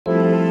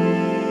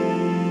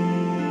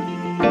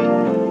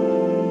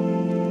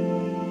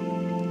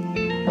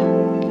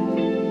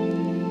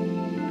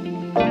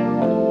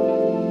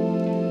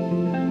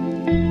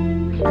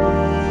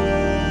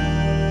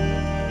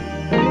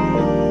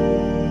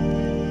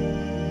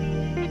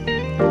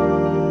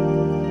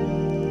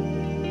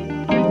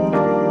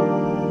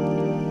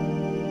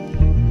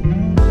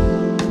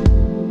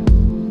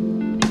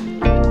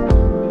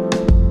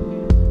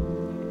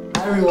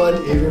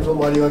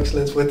Audio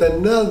Excellence with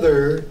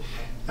another,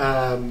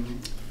 well,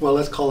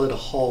 let's call it a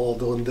haul,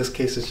 though in this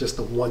case it's just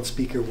the one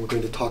speaker we're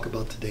going to talk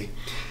about today.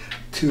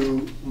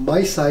 To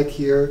my side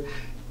here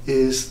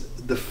is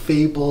the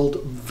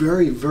fabled,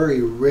 very,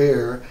 very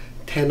rare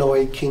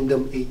Tannoy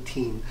Kingdom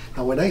 18.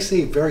 Now when I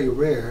say very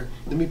rare,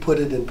 let me put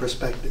it in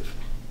perspective.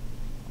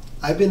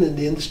 I've been in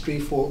the industry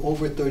for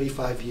over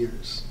 35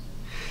 years.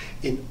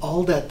 In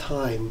all that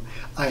time,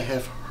 I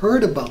have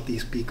heard about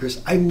these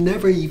speakers. I've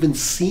never even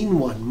seen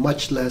one,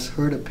 much less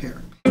heard a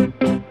pair.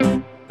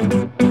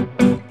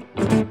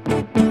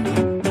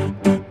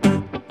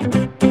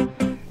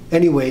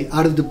 Anyway,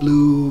 out of the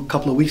blue, a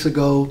couple of weeks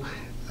ago,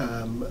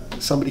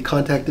 somebody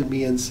contacted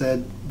me and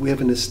said, we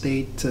have an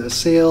estate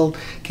sale,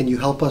 can you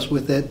help us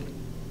with it?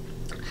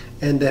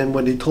 And then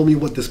when they told me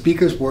what the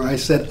speakers were, I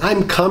said,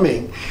 I'm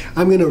coming.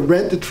 I'm going to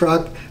rent the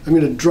truck, I'm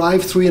going to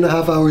drive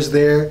 3.5 hours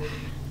there,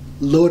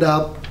 load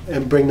up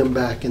and bring them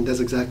back, and that's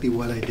exactly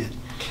what I did.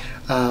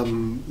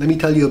 Let me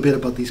tell you a bit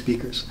about these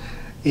speakers.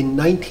 In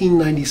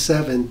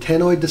 1997,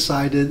 Tannoy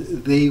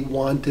decided they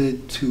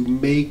wanted to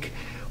make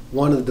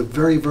one of the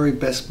very, very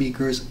best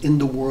speakers in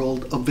the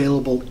world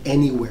available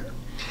anywhere.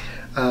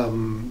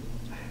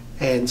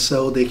 And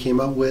so they came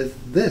up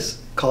with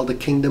this called the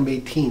Kingdom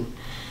 18.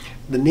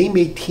 The name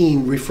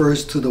 18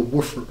 refers to the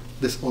woofer,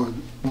 this, or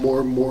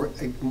more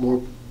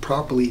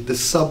properly, the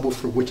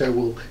subwoofer, which I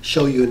will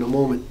show you in a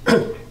moment.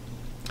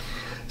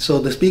 So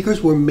the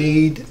speakers were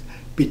made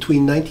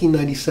between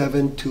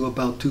 1997 to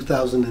about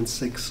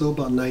 2006, so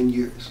about 9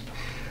 years.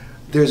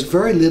 There's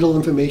very little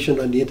information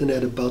on the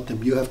internet about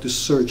them. You have to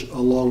search a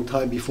long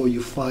time before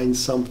you find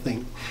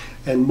something.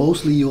 And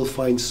mostly you'll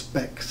find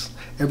specs.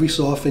 Every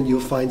so often you'll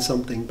find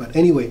something. But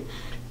anyway,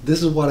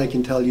 this is what I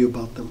can tell you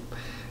about them.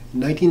 In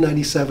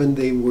 1997,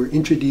 they were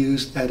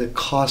introduced at a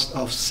cost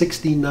of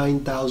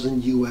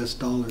 $69,000 US.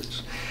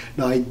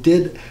 Now I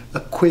did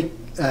a quick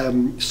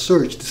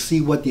search to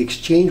see what the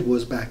exchange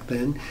was back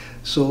then.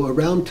 So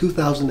around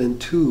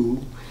 2002,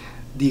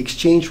 the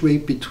exchange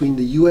rate between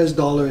the US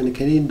dollar and the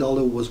Canadian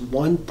dollar was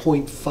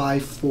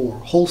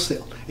 1.54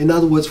 wholesale. In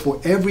other words,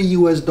 for every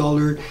US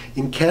dollar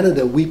in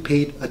Canada, we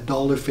paid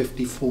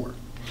 $1.54.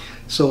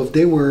 So if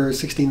they were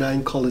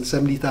 69, call it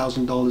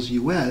 $70,000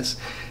 US,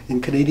 in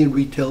Canadian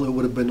retail, it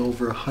would have been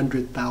over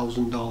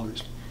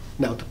 $100,000.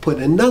 Now, to put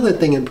another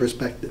thing in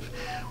perspective,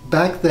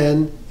 back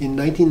then, in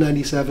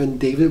 1997,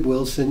 David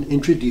Wilson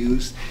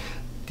introduced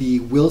the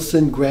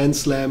Wilson Grand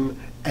Slam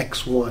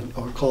X1,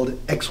 or called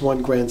it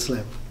X1 Grand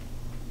Slam.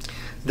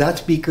 That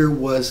speaker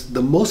was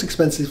the most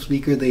expensive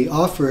speaker they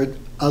offered,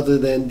 other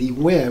than the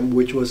Wham,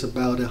 which was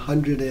about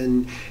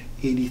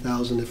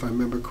 $180,000 if I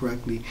remember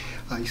correctly.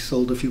 I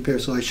sold a few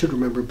pairs, so I should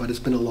remember, but it's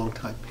been a long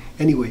time.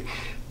 Anyway,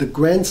 the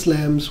Grand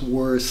Slams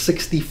were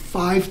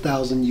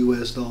 $65,000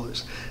 US.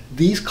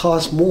 These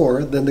cost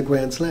more than the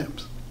Grand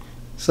Slams.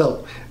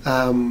 So,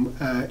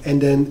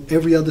 and then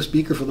every other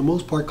speaker for the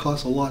most part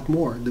costs a lot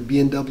more. The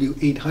B&W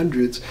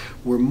 800s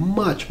were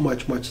much,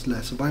 much, much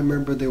less. If I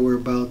remember, they were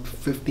about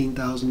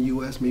 15,000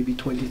 US, maybe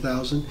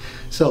 20,000.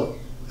 So,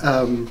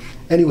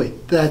 anyway,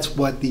 that's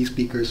what these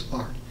speakers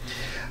are.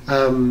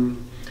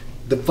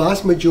 The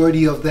vast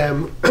majority of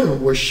them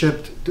were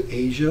shipped to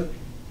Asia,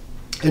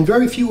 and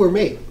very few were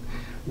made.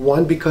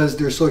 One, because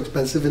they're so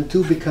expensive, and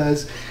two,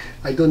 because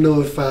I don't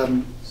know if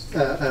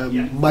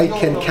Mike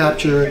can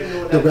capture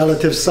the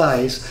relative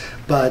size,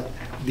 but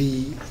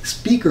the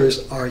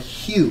speakers are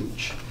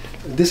huge.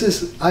 This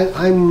is,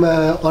 I'm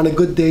on a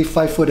good day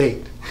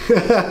 5'8".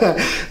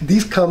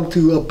 These come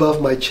to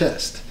above my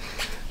chest.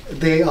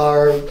 They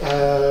are,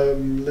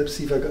 let's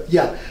see if I got,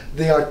 yeah,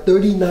 they are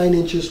 39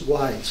 inches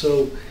wide,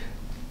 so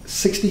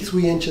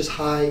 63 inches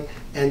high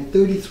and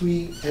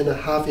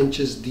 33.5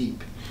 inches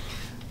deep.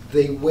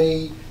 They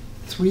weigh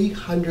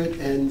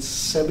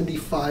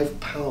 375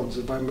 pounds,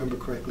 if I remember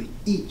correctly,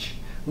 each.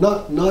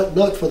 Not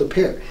for the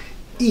pair,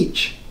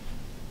 each.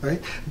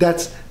 Right?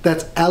 That's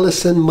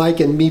Allison,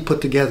 Mike, and me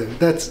put together.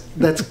 That's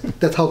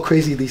how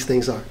crazy these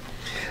things are.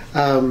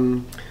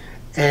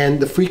 And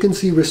the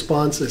frequency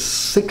response is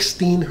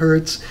 16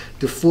 hertz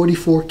to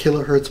 44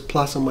 kilohertz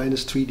plus or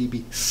minus 3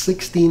 dB.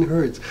 16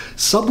 hertz.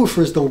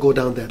 Subwoofers don't go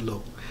down that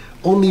low.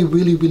 Only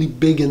really, really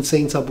big,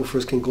 insane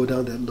subwoofers can go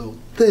down that low.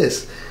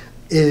 This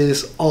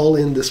is all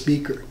in the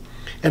speaker.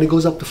 And it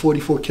goes up to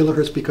 44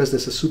 kilohertz because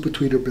there's a super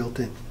tweeter built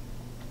in.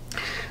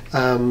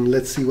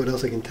 Let's see what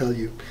else I can tell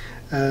you.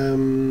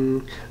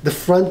 The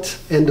front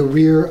and the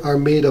rear are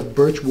made of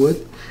birch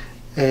wood,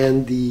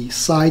 and the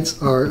sides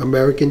are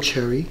American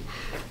cherry.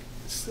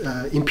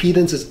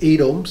 Impedance is 8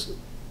 ohms,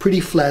 pretty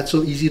flat,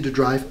 so easy to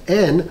drive,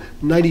 and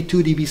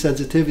 92 dB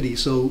sensitivity,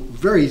 so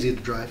very easy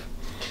to drive.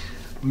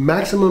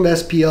 Maximum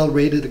SPL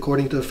rated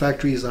according to the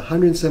factory is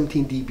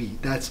 117 dB.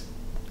 That's,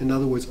 in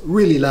other words,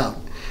 really loud.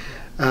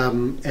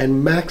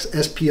 And max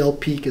SPL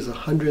peak is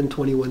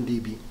 121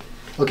 dB.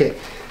 Okay,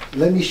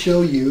 let me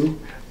show you.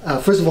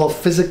 First of all,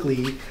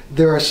 physically,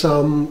 there are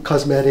some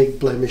cosmetic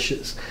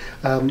blemishes.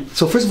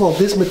 So first of all,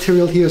 this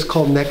material here is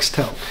called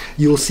Nextel.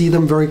 You'll see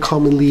them very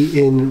commonly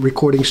in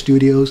recording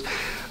studios.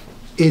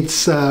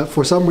 It's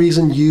for some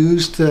reason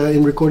used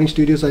in recording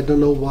studios. I don't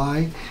know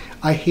why.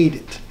 I hate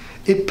it.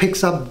 It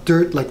picks up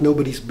dirt like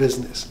nobody's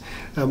business.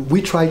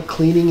 We tried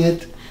cleaning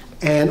it,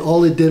 and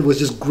all it did was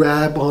just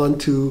grab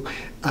onto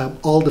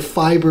all the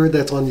fiber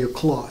that's on your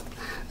cloth.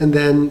 And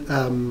then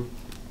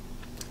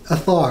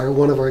Athar,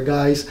 one of our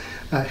guys,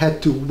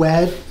 had to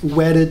wet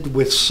it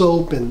with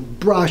soap and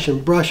brush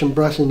and brush and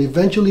brush, and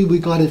eventually we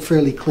got it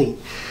fairly clean.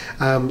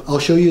 I'll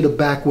show you the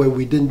back where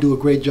we didn't do a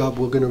great job.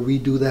 We're going to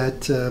redo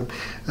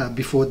that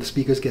before the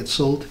speakers get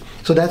sold.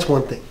 So that's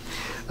one thing.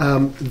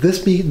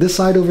 This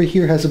side over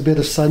here has a bit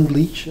of sun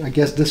bleach. I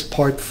guess this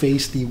part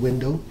faced the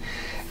window.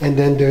 And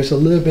then there's a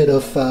little bit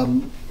of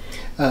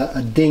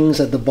dings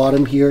at the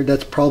bottom here.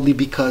 That's probably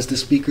because the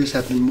speakers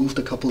have been moved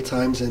a couple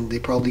times and they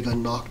probably got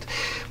knocked.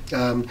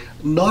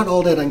 Not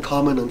all that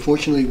uncommon,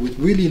 unfortunately, with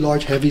really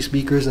large heavy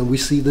speakers, and we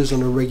see this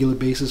on a regular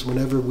basis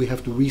whenever we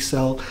have to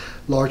resell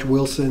large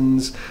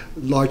Wilsons,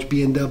 large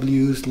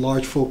B&Ws,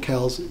 large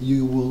Focals.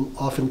 You will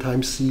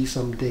oftentimes see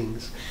some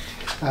dings.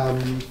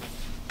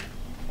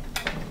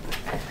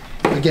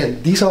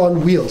 Again, these are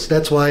on wheels.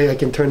 That's why I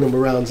can turn them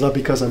around. It's not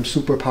because I'm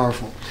super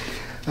powerful.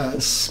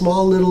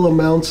 Small little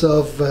amounts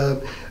of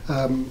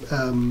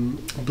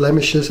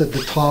blemishes at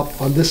the top.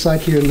 On this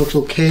side here, it looks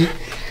okay.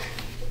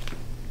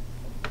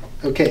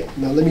 Okay,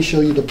 now let me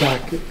show you the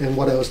back and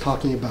what I was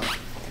talking about.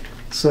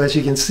 So as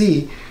you can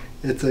see,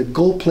 it's a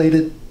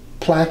gold-plated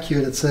plaque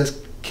here that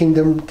says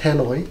Kingdom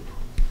Tannoy.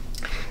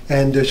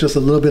 And there's just a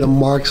little bit of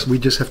marks. We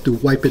just have to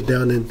wipe it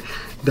down and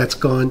that's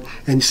gone.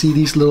 And you see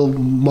these little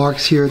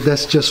marks here,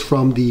 that's just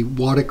from the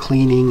water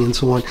cleaning and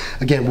so on.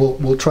 Again,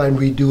 we'll try and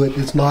redo it.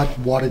 It's not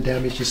water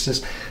damage, it's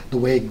just the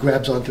way it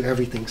grabs onto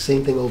everything.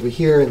 Same thing over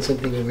here and same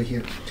thing over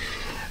here.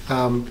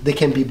 They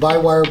can be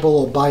bi-wireable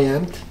or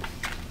bi-amped.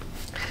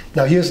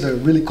 Now here's the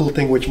really cool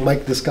thing which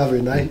Mike discovered,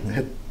 and I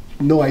had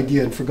no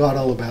idea and forgot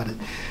all about it.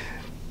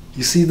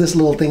 You see this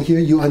little thing here?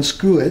 You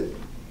unscrew it.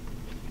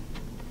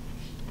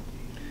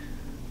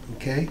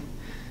 Okay,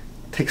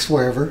 takes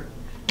forever.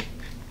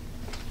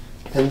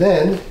 And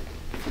then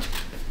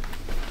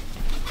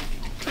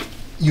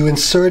you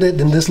insert it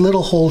in this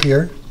little hole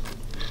here,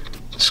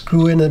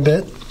 screw in a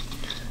bit,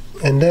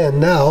 and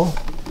then now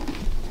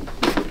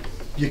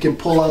you can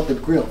pull out the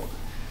grill,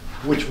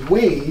 which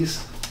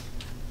weighs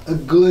a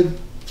good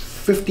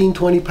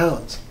 15-20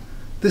 pounds.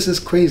 This is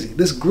crazy.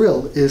 This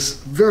grill is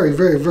very,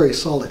 very, very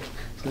solid.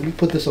 So let me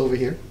put this over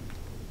here.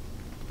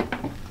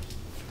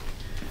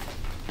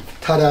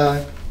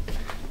 Ta-da!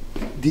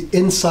 The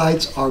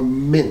insides are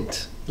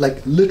mint,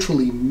 like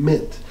literally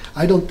mint.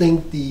 I don't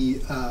think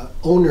the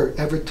owner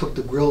ever took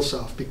the grills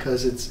off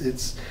because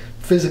it's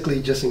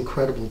physically just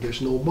incredible. There's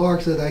no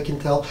marks that I can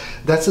tell.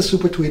 That's a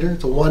super tweeter.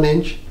 It's a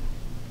 1-inch.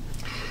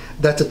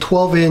 That's a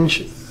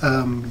 12-inch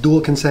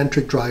dual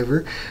concentric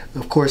driver.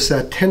 Of course,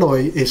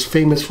 Tannoy is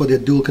famous for their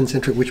dual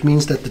concentric, which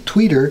means that the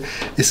tweeter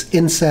is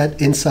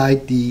inset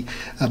inside the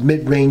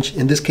mid-range,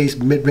 in this case,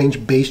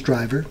 mid-range bass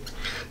driver.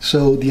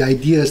 So the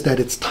idea is that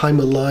it's time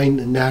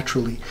aligned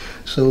naturally.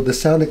 So the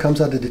sound that comes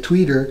out of the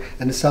tweeter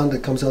and the sound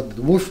that comes out of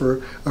the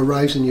woofer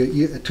arrives in your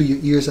ear, to your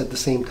ears at the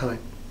same time.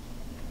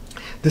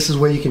 This is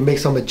where you can make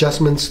some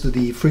adjustments to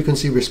the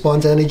frequency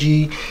response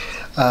energy,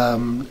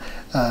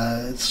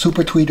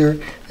 super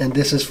tweeter, and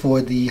this is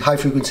for the high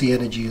frequency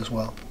energy as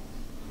well.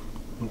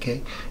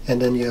 Okay,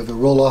 and then you have a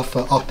roll-off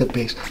octave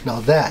bass. Now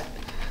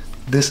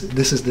this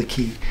is the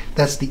key.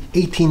 That's the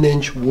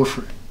 18-inch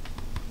woofer.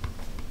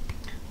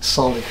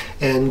 Solid.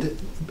 And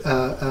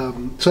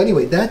so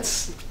anyway,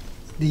 that's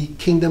the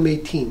Kingdom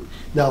 18.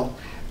 Now,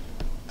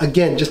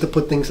 again, just to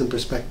put things in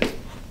perspective,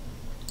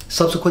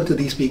 subsequent to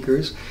these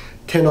speakers,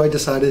 Tannoy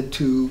decided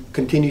to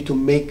continue to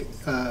make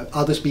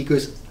other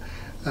speakers,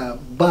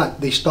 but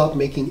they stopped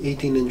making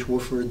 18-inch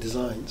woofer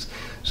designs.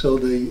 So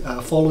the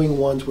following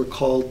ones were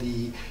called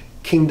the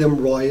Kingdom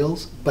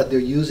Royals, but they're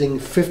using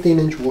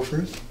 15-inch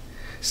woofers,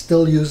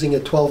 still using a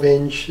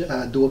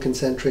 12-inch dual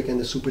concentric and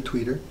a super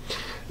tweeter.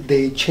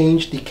 They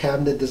changed the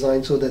cabinet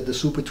design so that the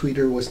super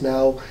tweeter was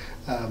now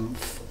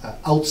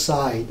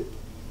outside,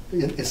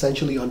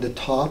 essentially on the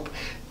top.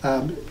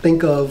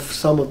 Think of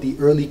some of the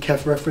early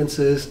KEF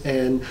references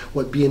and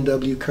what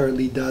B&W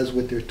currently does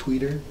with their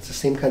tweeter. It's the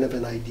same kind of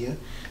an idea.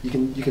 You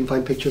can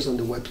find pictures on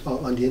the web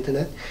on the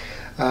internet,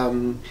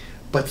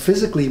 but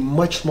physically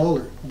much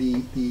smaller.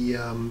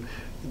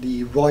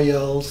 The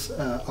Royals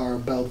are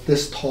about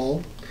this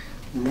tall,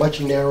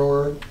 much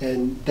narrower,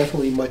 and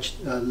definitely much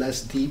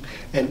less deep,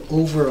 and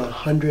over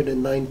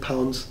 109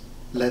 pounds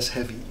less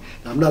heavy.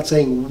 Now, I'm not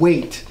saying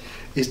weight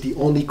is the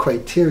only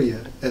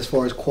criteria as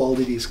far as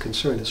quality is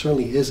concerned. It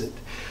certainly isn't.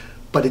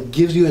 But it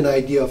gives you an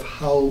idea of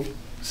how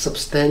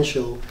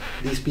substantial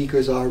these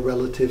speakers are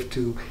relative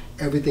to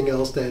everything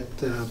else that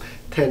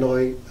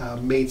Tannoy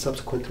made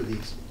subsequent to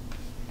these.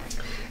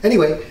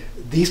 Anyway,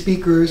 these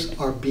speakers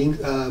are being,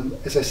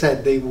 as I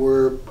said, they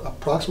were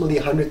approximately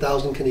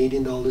 100,000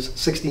 Canadian dollars,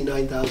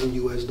 69,000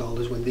 US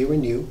dollars when they were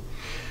new.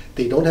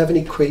 They don't have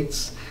any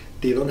crates.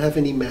 They don't have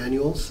any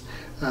manuals.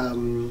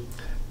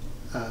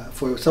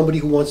 For somebody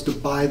who wants to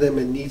buy them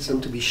and needs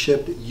them to be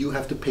shipped, you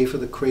have to pay for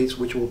the crates,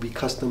 which will be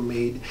custom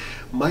made.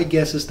 My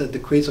guess is that the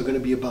crates are going to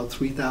be about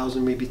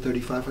 $3,000, maybe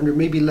 $3,500,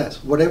 maybe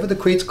less. Whatever the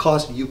crates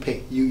cost, you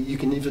pay. You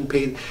can even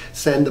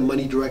send the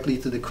money directly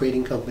to the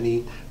crating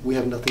company. We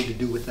have nothing to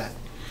do with that.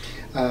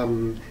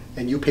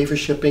 And you pay for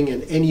shipping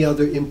and any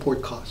other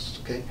import costs.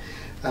 Okay,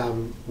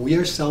 we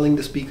are selling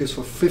the speakers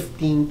for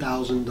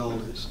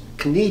 $15,000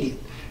 Canadian,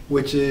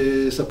 which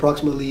is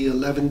approximately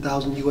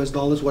 11,000 US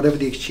dollars, whatever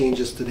the exchange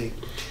is today.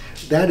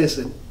 That is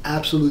an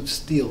absolute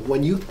steal.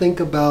 When you think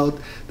about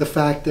the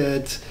fact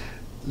that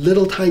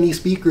little tiny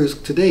speakers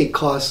today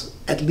cost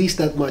at least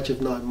that much,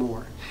 if not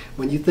more.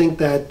 When you think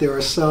that there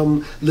are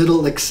some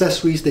little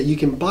accessories that you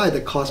can buy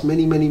that cost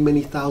many, many,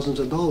 many thousands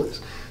of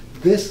dollars.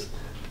 This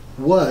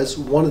was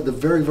one of the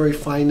very, very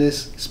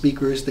finest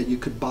speakers that you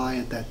could buy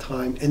at that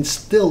time, and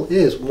still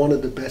is one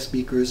of the best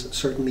speakers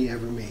certainly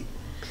ever made.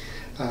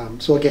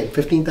 So again,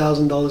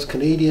 $15,000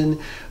 Canadian.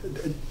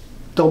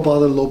 Don't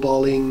bother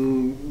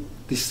lowballing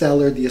the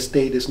seller. The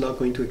estate is not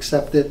going to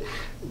accept it.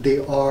 They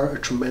are a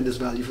tremendous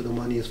value for the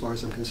money as far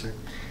as I'm concerned.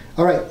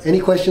 All right, any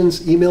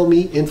questions, email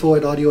me,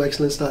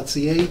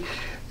 info@audioexcellence.ca.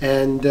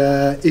 And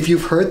if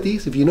you've heard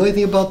these, if you know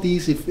anything about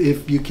these,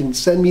 if you can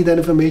send me that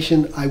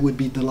information, I would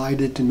be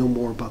delighted to know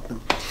more about them.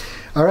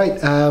 All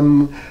right.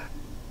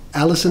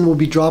 Allison will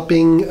be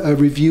dropping a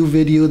review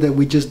video that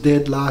we just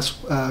did last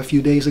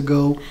few days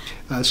ago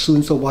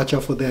soon, so watch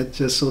out for that,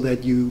 just so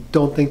that you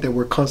don't think that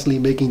we're constantly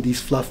making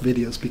these fluff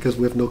videos, because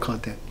we have no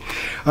content.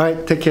 All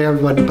right, take care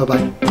everyone.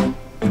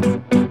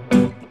 Bye-bye.